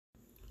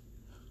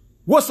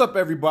What's up,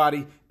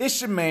 everybody?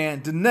 It's your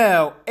man,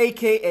 Danelle,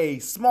 a.k.a.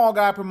 Small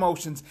Guy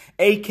Promotions,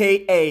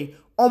 a.k.a.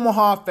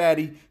 Omaha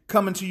Fatty,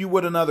 coming to you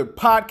with another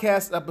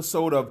podcast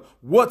episode of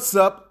What's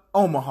Up,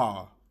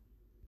 Omaha.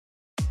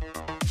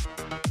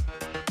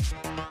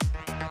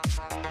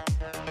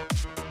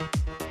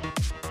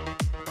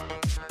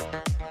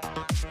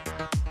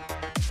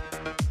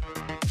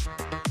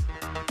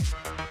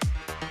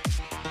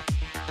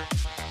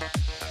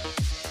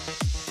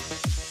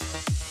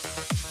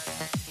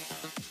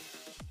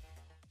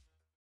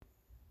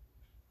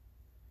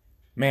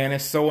 Man,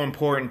 it's so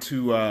important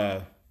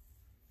to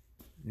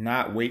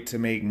not wait to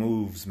make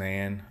moves,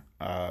 man.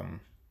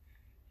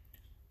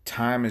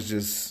 Time is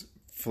just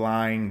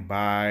flying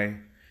by.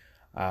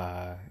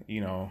 Uh, you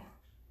know,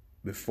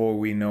 Before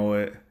we know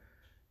it,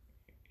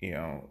 you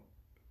know,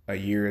 a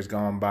year has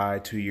gone by,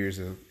 2 years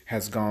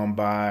has gone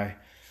by.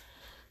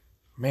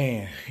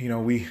 Man,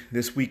 we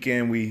this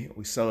weekend we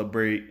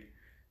celebrated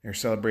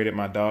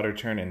my daughter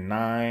turning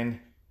 9,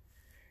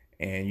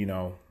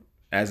 and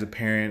as a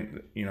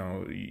parent,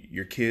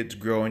 your kids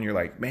grow and you're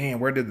like, man,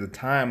 where did the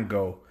time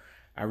go?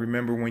 I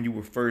remember when you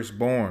were first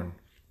born.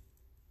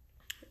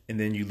 And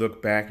then you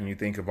look back and you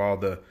think of all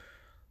the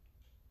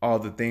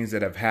things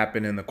that have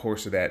happened in the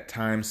course of that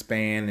time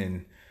span.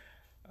 And,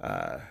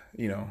 I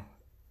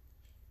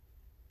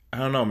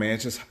don't know, man,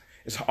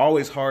 it's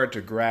always hard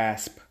to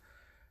grasp,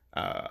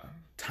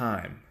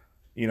 time,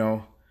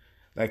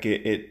 like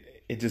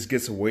it just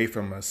gets away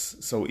from us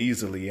so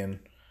easily. And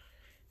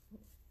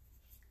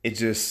it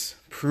just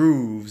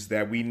proves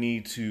that we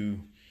need to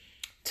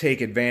take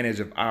advantage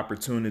of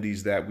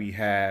opportunities that we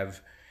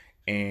have,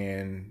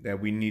 and that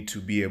we need to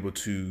be able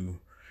to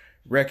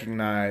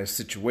recognize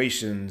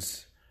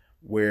situations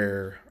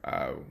where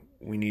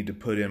we need to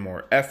put in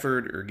more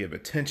effort or give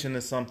attention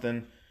to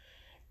something.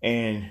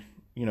 And,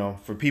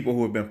 for people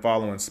who have been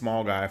following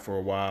Small Guy for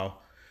a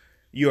while,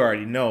 you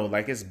already know,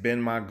 like, it's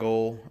been my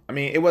goal. I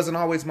mean, it wasn't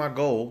always my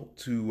goal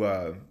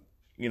to,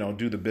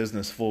 do the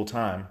business full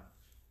time.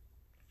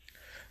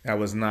 That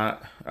was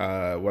not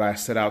what I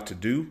set out to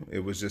do. It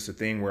was just a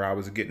thing where I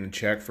was getting a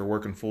check for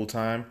working full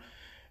time,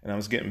 and I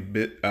was getting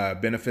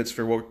benefits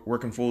for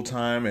working full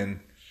time. And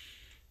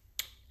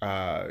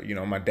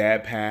my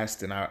dad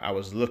passed, and I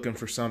was looking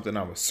for something.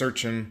 I was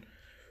searching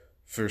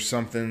for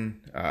something.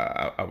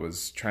 I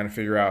was trying to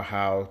figure out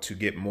how to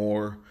get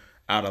more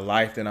out of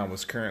life than I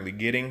was currently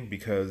getting,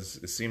 because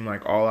it seemed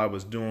like all I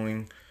was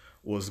doing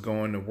was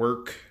going to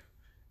work,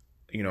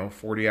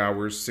 40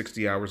 hours,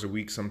 60 hours a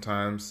week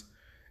sometimes.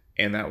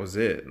 And that was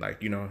it.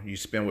 Like, you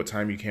spend what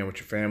time you can with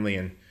your family,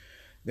 and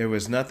there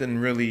was nothing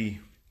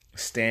really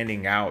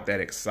standing out that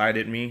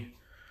excited me.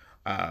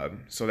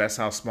 So that's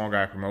how Small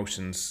Guy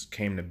Promotions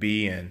came to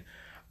be. And,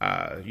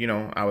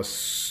 I was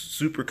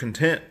super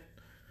content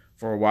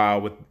for a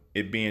while with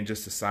it being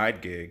just a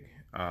side gig.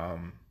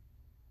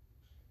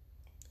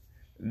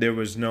 There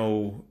was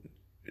no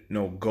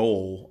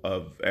goal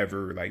of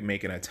ever like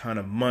making a ton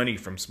of money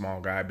from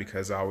Small Guy,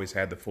 because I always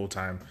had the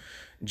full-time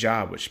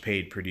job, which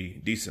paid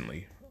pretty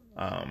decently.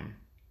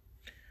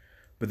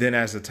 But then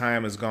as the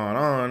time has gone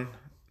on,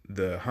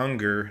 the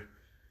hunger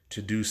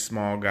to do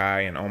Small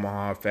Guy and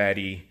Omaha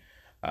Fatty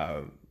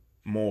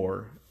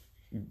more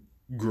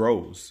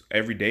grows.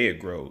 Every day it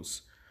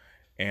grows.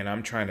 And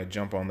I'm trying to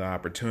jump on the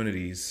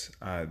opportunities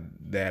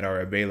that are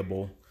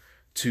available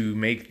to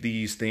make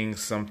these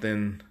things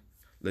something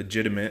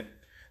legitimate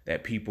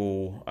that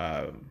people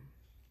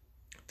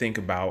think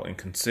about and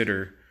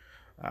consider.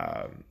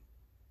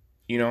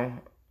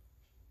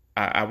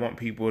 I want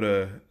people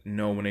to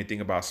know, when they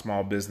think about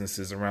small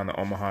businesses around the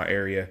Omaha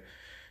area,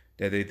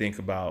 that they think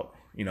about,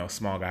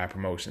 Small Guy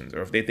Promotions.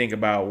 Or if they think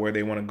about where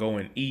they want to go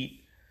and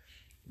eat,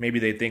 maybe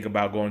they think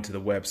about going to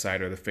the website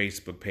or the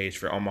Facebook page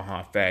for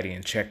Omaha Fatty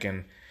and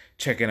checking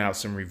out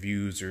some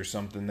reviews or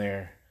something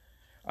there.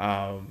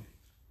 And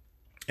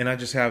I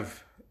just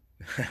have,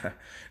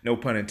 no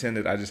pun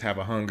intended, I just have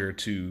a hunger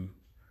to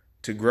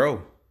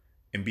grow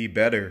and be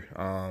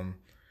better.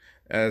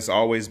 Has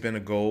always been a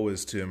goal,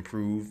 is to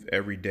improve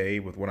every day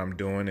with what I'm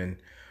doing, and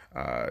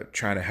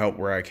trying to help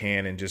where I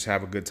can and just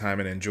have a good time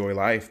and enjoy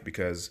life.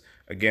 Because,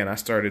 again, I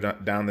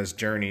started down this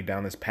journey,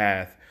 down this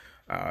path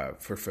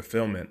for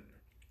fulfillment.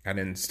 I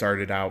didn't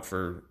start it out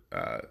for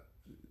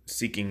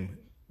seeking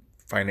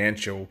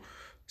financial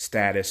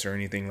status or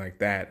anything like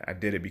that. I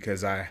did it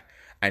because I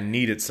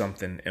needed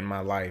something in my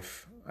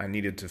life. I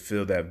needed to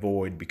fill that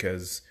void,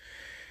 because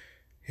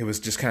it was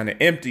just kind of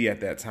empty at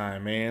that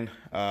time, man.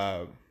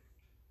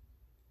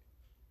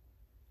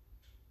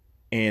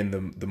 And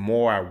the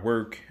more I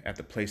work at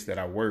the place that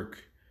I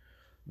work,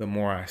 the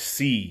more I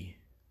see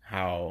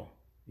how,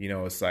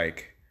 it's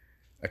like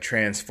a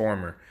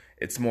transformer.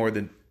 It's more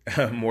than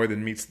more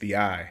than meets the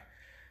eye.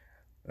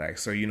 Like,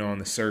 so, on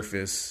the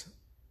surface,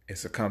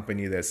 it's a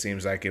company that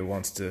seems like it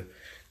wants to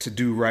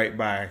do right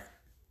by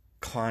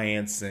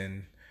clients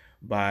and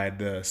by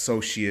the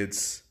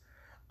associates.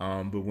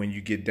 But when you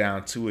get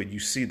down to it,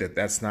 you see that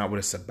that's not what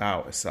it's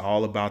about. It's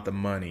all about the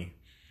money.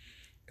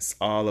 It's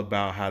all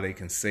about how they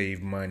can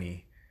save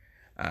money.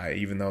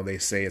 even though they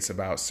say it's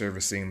about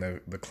servicing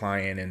the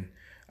client and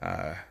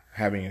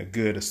having a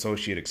good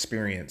associate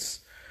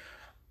experience.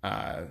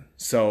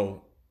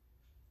 So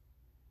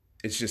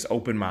it's just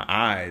opened my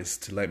eyes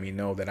to let me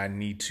know that I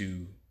need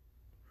to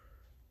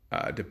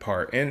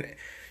depart. And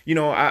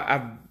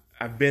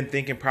I've been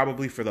thinking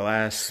probably for the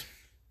last,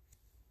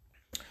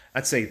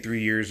 I'd say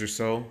 3 years or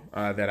so,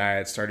 that I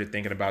had started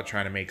thinking about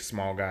trying to make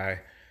Small Guy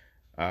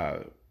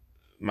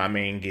my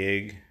main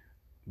gig.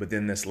 But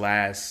then this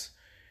last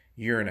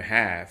year and a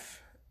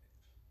half,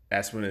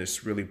 that's when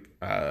it's really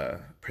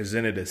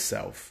presented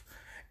itself.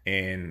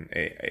 And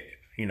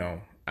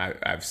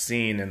I've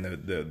seen, and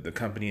the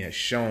company has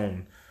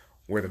shown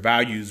where the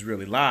values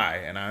really lie,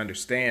 and I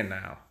understand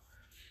now.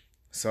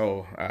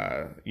 So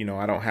I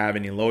don't have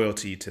any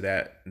loyalty to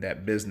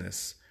that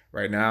business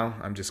right now.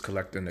 I'm just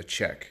collecting a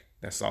check.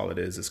 That's all it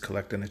is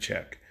collecting a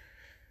check.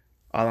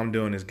 All I'm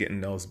doing is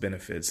getting those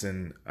benefits,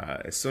 and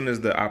as soon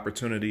as the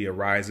opportunity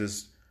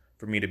arises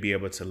for me to be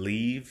able to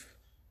leave,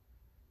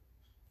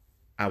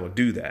 I will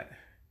do that.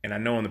 And I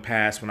know in the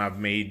past when I've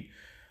made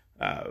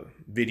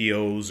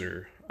videos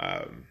or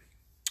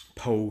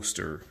posts,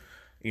 or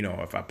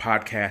if I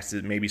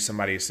podcasted, maybe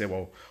somebody said,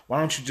 well, why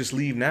don't you just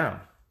leave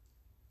now?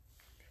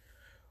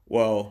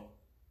 Well,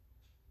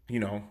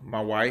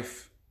 my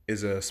wife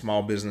is a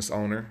small business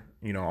owner.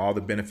 All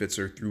the benefits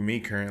are through me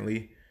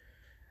currently.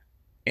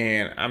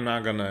 And I'm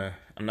not gonna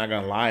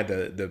lie,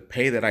 the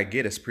pay that I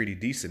get is pretty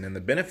decent and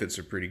the benefits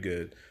are pretty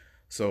good.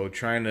 So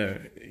trying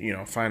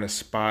to, find a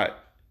spot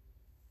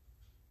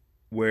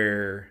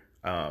where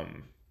I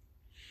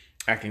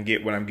can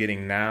get what I'm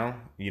getting now,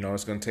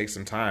 it's gonna take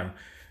some time.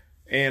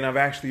 And I've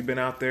actually been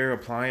out there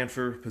applying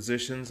for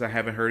positions. I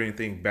haven't heard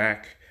anything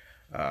back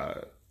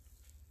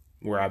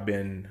where I've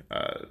been,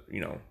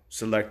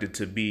 selected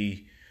to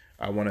be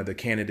one of the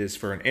candidates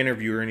for an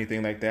interview or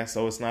anything like that.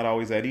 So it's not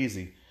always that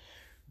easy.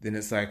 Then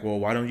it's like, well,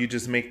 why don't you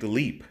just make the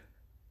leap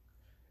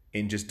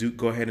and just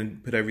go ahead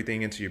and put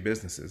everything into your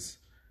businesses?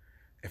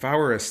 If I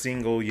were a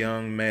single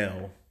young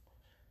male,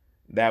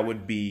 that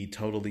would be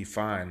totally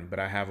fine. But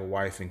I have a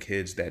wife and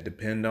kids that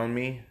depend on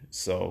me.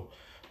 So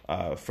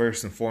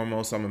first and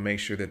foremost, I'm going to make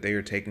sure that they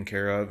are taken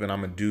care of. And I'm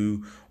going to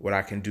do what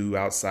I can do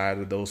outside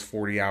of those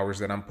 40 hours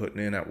that I'm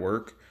putting in at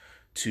work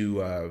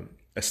to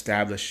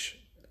establish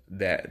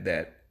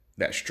that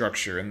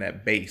structure and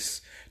that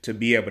base to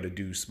be able to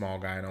do Small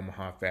Guy and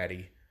Omaha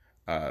Fatty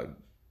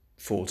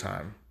full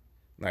time.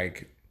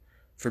 Like,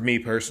 for me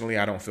personally,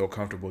 I don't feel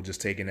comfortable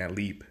just taking that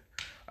leap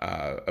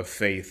of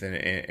faith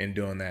and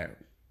doing that.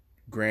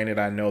 Granted,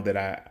 I know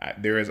that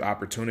there is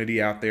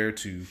opportunity out there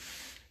to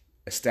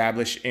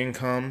establish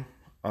income,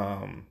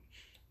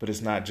 but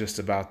it's not just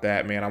about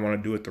that, man. I want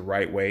to do it the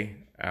right way.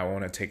 I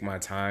want to take my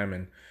time,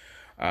 and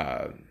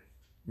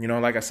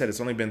like I said,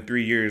 it's only been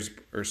 3 years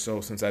or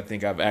so since I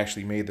think I've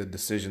actually made the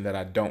decision that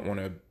I don't want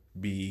to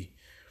be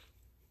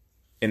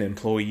an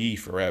employee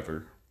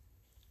forever.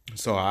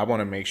 So I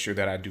want to make sure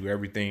that I do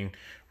everything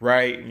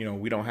right.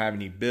 We don't have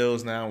any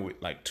bills now.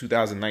 Like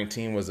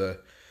 2019 was a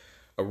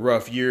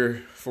rough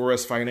year for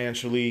us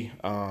financially.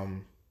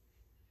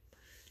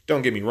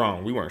 Don't get me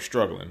wrong, we weren't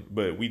struggling,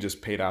 but we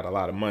just paid out a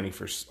lot of money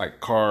for like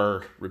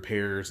car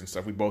repairs and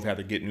stuff. We both had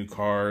to get new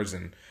cars,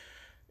 and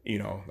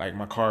like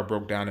my car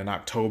broke down in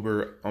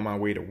October on my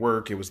way to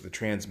work. It was the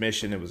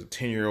transmission. It was a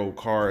 10-year-old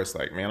car. It's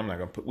like, man, I'm not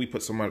going to we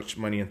put so much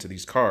money into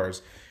these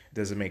cars. It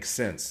doesn't make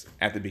sense.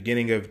 At the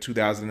beginning of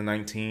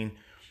 2019,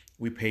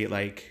 we paid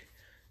like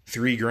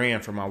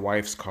 $3,000 for my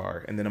wife's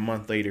car. And then a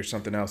month later,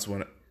 something else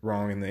went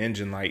wrong and the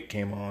engine light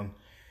came on.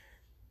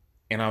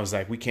 And I was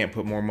like, we can't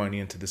put more money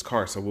into this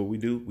car. So what we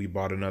do, we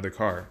bought another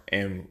car.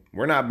 And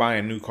we're not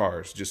buying new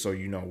cars, just so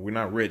you know. We're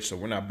not rich, so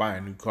we're not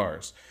buying new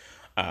cars.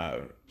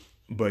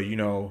 But,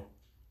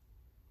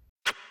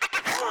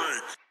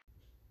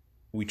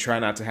 we try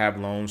not to have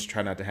loans,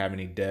 try not to have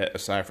any debt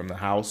aside from the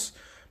house.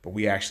 But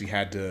we actually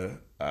had to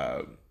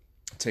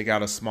take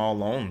out a small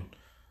loan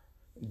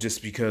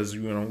just because,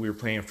 we were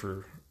paying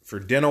for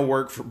dental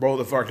work for both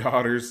of our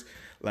daughters,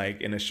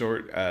 like in a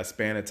short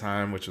span of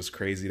time, which was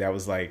crazy. That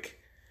was like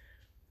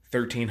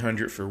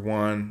 $1,300 for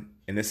one.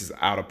 And this is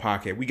out of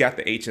pocket. We got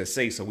the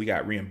HSA, so we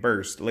got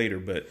reimbursed later,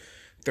 but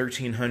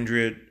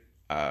 $1,300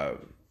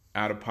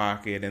 out of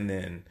pocket, and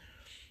then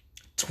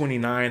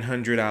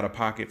 $2,900 out of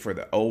pocket for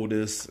the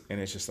oldest.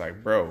 And it's just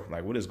like, bro,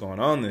 like, what is going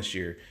on this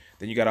year?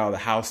 Then you got all the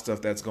house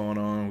stuff that's going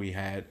on. We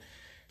had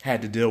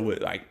to deal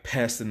with like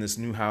pests in this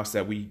new house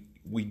that we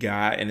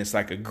got, and it's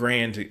like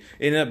 $1,000 it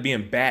ended up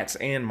being bats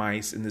and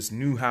mice in this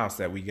new house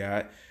that we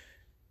got.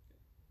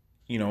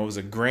 It was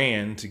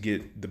 $1,000 to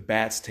get the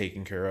bats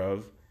taken care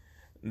of.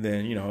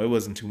 Then, it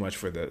wasn't too much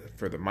for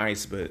the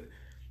mice, but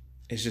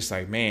it's just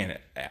like, man,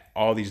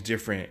 all these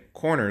different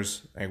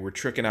corners, like, we're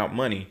tricking out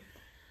money.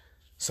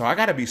 So I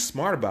got to be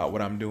smart about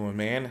what I'm doing,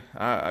 man.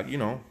 I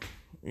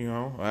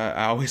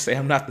always say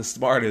I'm not the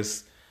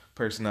smartest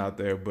person out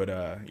there, but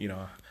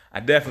I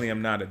definitely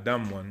am not a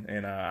dumb one,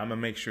 and I'm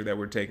gonna make sure that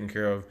we're taken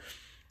care of.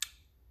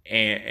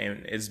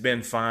 And it's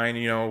been fine.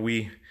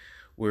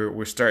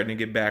 We're starting to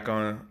get back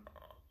on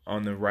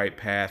on the right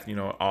path.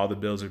 All the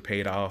bills are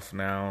paid off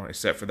now,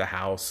 except for the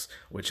house,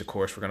 which of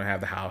course we're gonna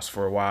have the house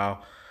for a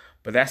while.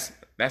 But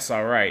that's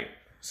all right.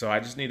 So I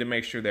just need to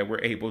make sure that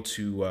we're able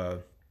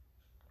to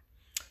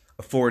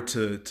afford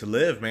to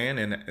live, man,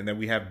 and that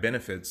we have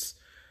benefits.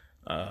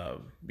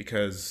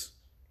 Because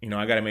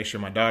I got to make sure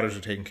my daughters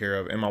are taken care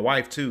of, and my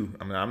wife too.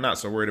 I mean, I'm not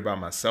so worried about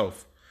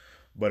myself,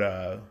 but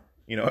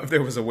if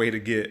there was a way to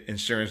get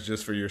insurance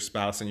just for your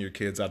spouse and your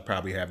kids, I'd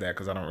probably have that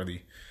because I don't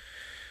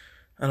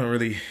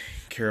really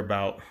care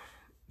about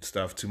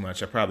stuff too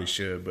much. I probably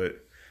should,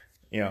 but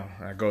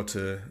I go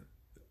to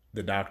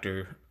the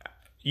doctor.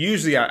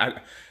 Usually,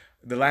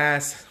 the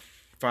last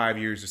 5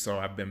 years or so,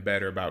 I've been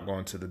better about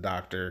going to the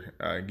doctor,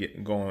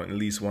 going at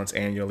least once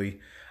annually.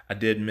 I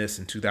did miss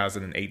in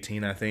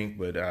 2018, I think,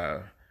 but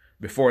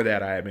before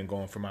that, I had been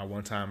going for my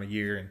one time a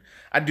year, and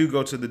I do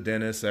go to the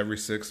dentist every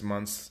 6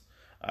 months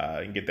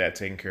and get that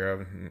taken care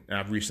of. And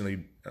I've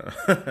recently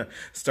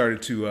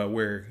started to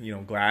wear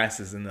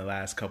glasses in the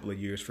last couple of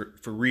years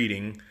for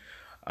reading.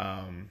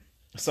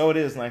 So it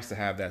is nice to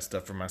have that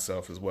stuff for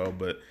myself as well.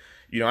 But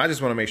I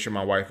just want to make sure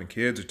my wife and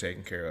kids are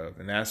taken care of,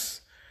 and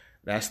that's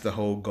the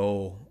whole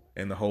goal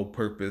and the whole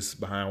purpose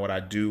behind what I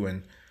do.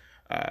 And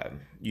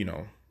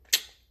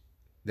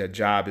that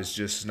job is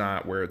just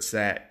not where it's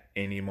at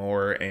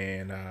anymore.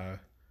 And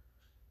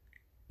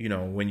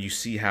when you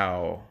see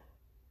how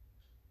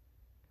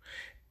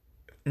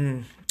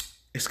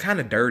it's kind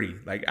of dirty,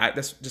 like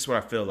that's just what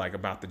I feel like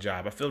about the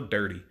job. I feel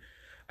dirty.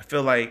 I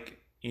feel like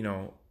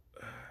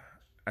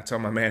I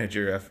told my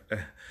manager, I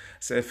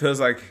said it feels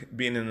like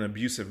being in an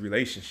abusive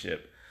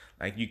relationship.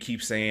 Like you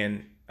keep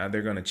saying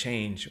they're going to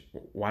change.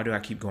 Why do I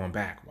keep going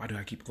back? Why do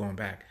I keep going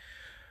back?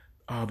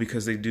 Oh,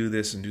 because they do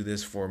this and do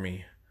this for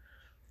me.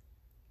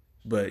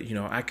 But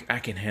I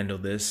can handle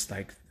this.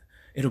 Like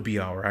it'll be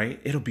all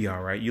right. It'll be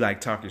all right. You like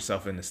talk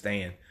yourself into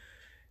staying,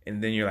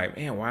 and then you're like,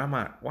 man, why am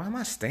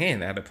I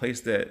staying at a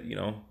place that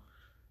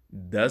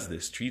does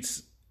this,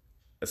 treats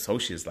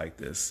associates like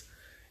this?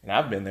 And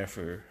I've been there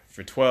for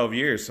 12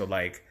 years, so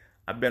like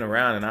I've been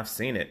around and I've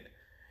seen it.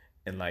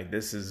 And like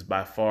this is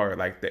by far,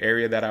 like the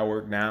area that I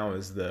work now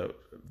is the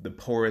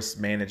poorest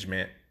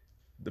management,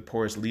 the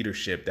poorest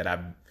leadership that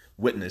I've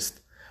witnessed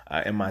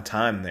in my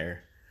time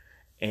there.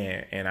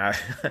 And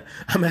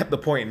I'm at the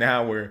point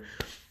now where,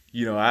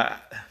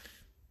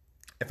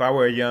 if I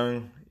were a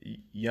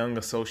young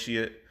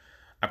associate,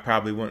 I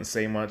probably wouldn't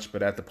say much.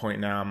 But at the point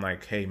now, I'm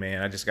like, hey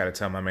man, I just got to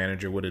tell my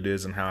manager what it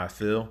is and how I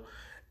feel.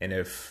 And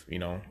if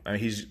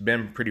he's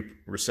been pretty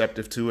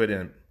receptive to it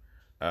and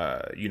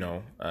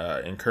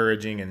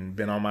encouraging and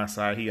been on my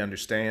side, he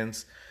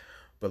understands.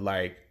 But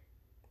like,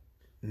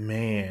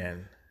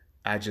 man,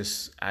 I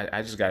just got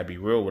to be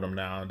real with him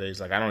nowadays.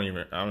 Like I don't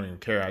even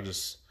care. I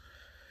just.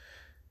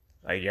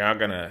 Like, y'all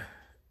gonna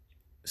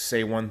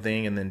say one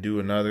thing and then do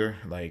another.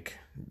 Like,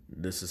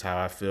 this is how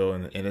I feel.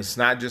 And it's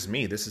not just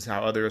me. This is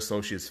how other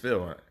associates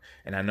feel.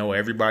 And I know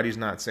everybody's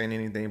not saying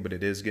anything, but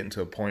it is getting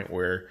to a point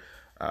where,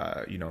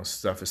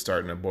 stuff is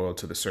starting to boil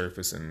to the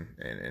surface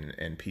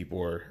and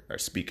people are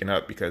speaking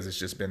up because it's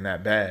just been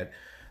that bad.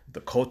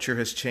 The culture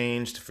has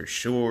changed for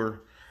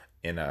sure.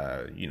 And,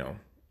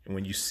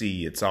 when you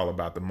see it's all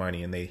about the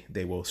money and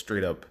they will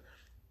straight up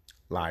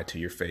lie to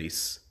your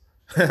face.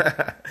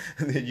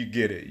 You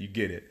get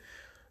it.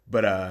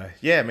 But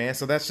yeah, man,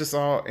 so that's just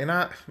all. And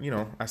I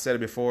said it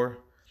before,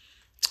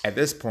 at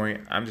this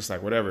point I'm just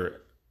like,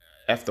 whatever,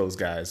 F those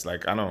guys.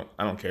 Like I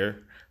don't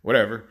care,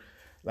 whatever.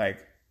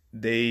 Like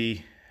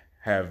they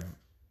have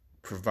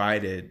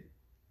provided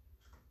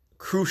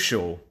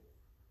crucial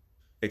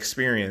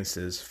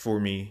experiences for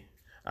me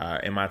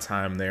in my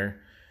time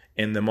there,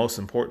 and the most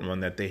important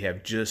one that they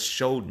have just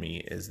showed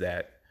me is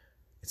that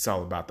it's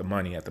all about the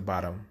money at the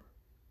bottom,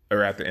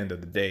 or at the end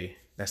of the day.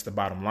 That's the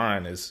bottom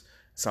line, is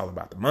it's all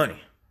about the money.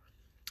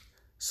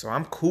 So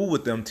I'm cool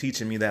with them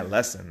teaching me that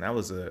lesson. That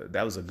was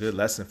a good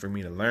lesson for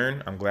me to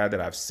learn. I'm glad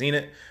that I've seen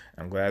it.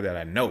 I'm glad that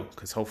I know,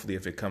 because hopefully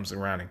if it comes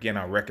around again,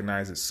 I'll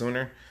recognize it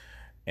sooner.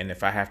 And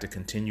if I have to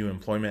continue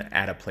employment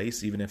at a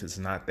place, even if it's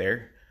not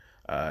there,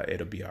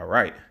 it'll be all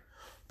right.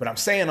 But I'm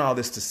saying all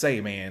this to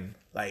say, man,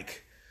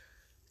 like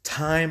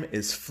time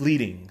is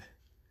fleeting.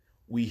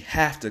 We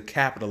have to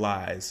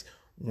capitalize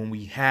when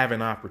we have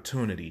an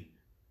opportunity.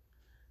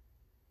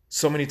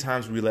 So many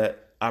times we let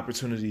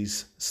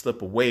opportunities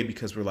slip away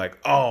because we're like,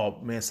 oh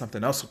man,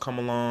 something else will come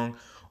along,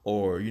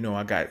 or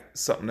I got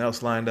something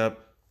else lined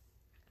up.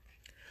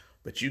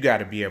 But you got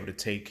to be able to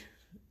take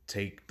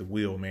the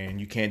wheel, man.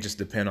 You can't just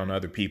depend on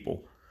other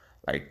people.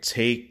 Like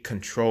take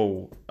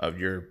control of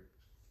your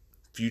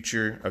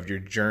future, of your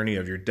journey,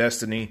 of your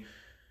destiny.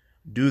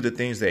 Do the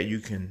things that you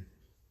can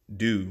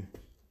do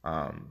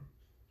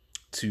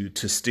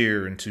to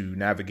steer and to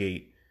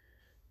navigate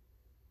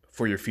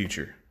for your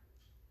future.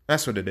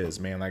 That's what it is,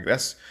 man. Like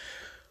that's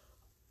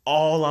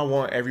all I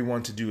want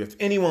everyone to do. If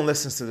anyone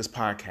listens to this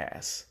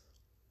podcast,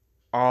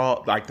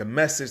 the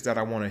message that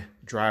I want to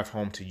drive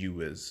home to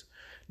you is,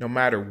 no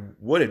matter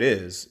what it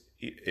is,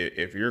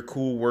 if you're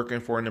cool working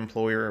for an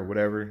employer or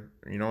whatever,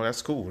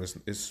 that's cool.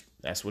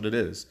 That's what it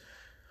is.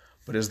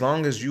 But as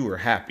long as you are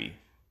happy,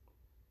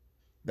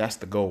 that's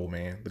the goal,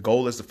 man. The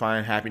goal is to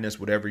find happiness,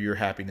 whatever your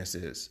happiness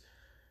is.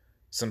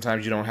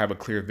 Sometimes you don't have a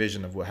clear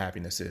vision of what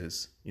happiness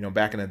is.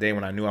 Back in the day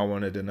when I knew I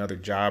wanted another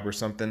job or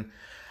something,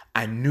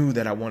 I knew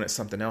that I wanted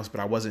something else, but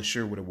I wasn't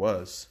sure what it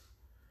was.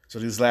 So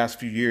these last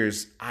few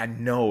years, I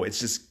know it's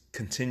just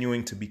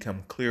continuing to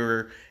become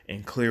clearer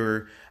and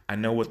clearer. I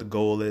know what the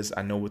goal is.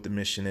 I know what the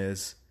mission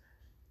is.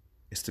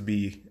 It's to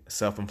be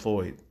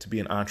self-employed, to be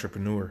an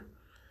entrepreneur.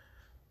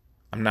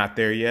 I'm not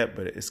there yet,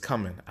 but it's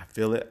coming. I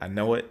feel it. I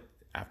know it.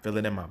 I feel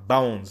it in my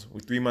bones. We're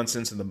 3 months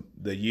into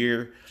the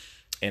year,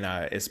 and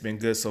it's been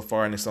good so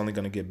far, and it's only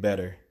going to get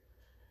better.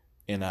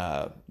 And,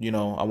 I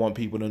want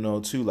people to know,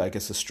 too, like,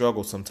 it's a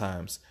struggle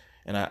sometimes.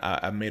 And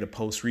I made a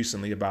post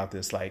recently about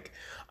this. Like,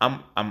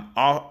 I'm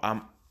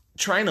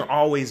trying to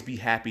always be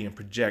happy and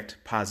project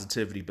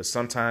positivity, but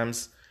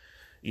sometimes,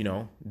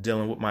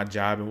 dealing with my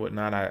job and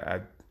whatnot,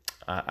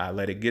 I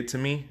let it get to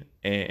me,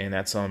 and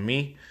that's on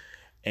me.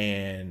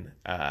 And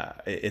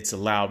it's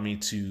allowed me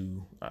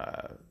to,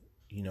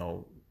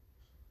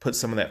 put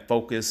some of that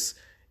focus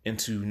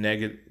into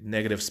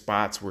negative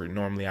spots where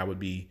normally I would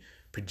be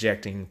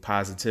projecting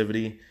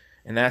positivity.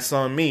 And that's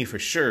on me for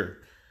sure.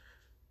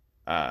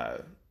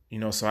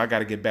 So I got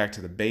to get back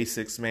to the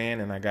basics, man.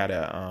 And I got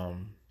to,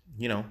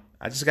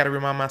 I just got to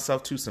remind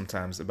myself too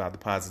sometimes about the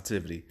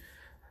positivity.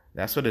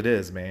 That's what it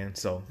is, man.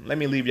 So let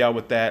me leave y'all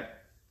with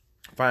that.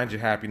 Find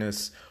your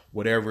happiness,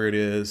 whatever it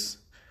is.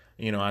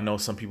 I know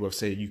some people have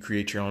said you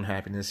create your own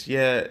happiness.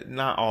 Yeah,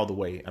 not all the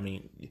way. I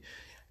mean,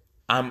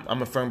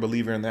 I'm a firm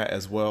believer in that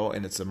as well.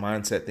 And it's a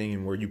mindset thing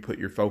and where you put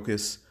your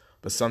focus.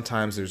 But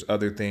sometimes there's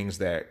other things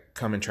that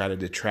come and try to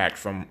detract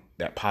from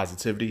that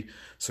positivity.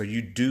 So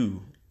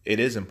it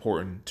is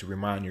important to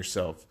remind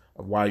yourself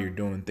of why you're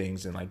doing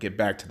things and like get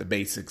back to the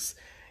basics.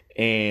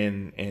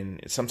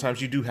 And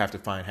sometimes you do have to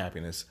find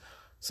happiness.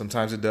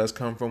 Sometimes it does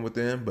come from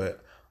within,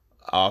 but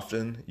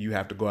often you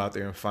have to go out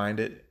there and find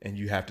it, and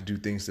you have to do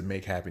things to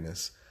make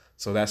happiness.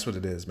 So that's what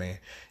it is, man.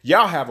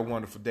 Y'all have a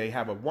wonderful day.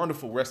 Have a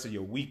wonderful rest of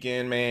your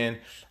weekend, man.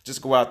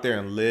 Just go out there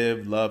and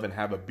live, love, and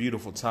have a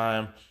beautiful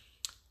time.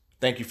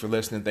 Thank you for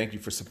listening. Thank you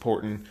for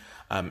supporting.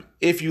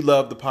 If you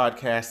love the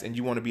podcast and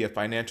you want to be a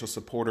financial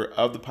supporter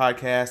of the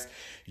podcast,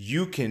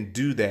 you can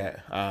do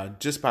that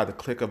just by the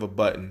click of a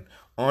button.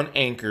 On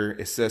Anchor,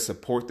 it says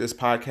support this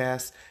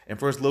podcast. And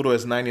for as little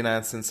as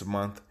 99 cents a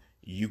month,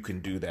 you can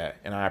do that.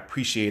 And I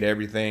appreciate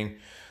everything.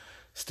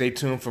 Stay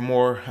tuned for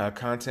more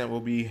content.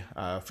 We'll be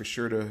for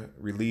sure to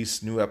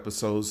release new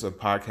episodes of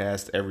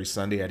podcast every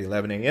Sunday at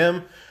 11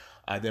 a.m.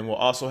 Then we'll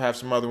also have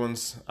some other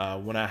ones.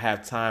 When I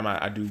have time,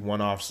 I do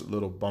one-offs,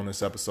 little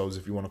bonus episodes,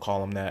 if you want to call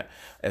them that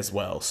as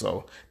well.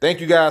 So thank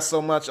you guys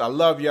so much. I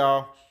love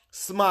y'all.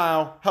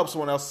 Smile, help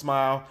someone else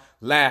smile.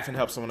 Laugh and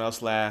help someone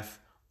else laugh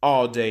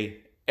all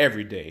day,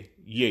 every day.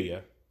 Yeah.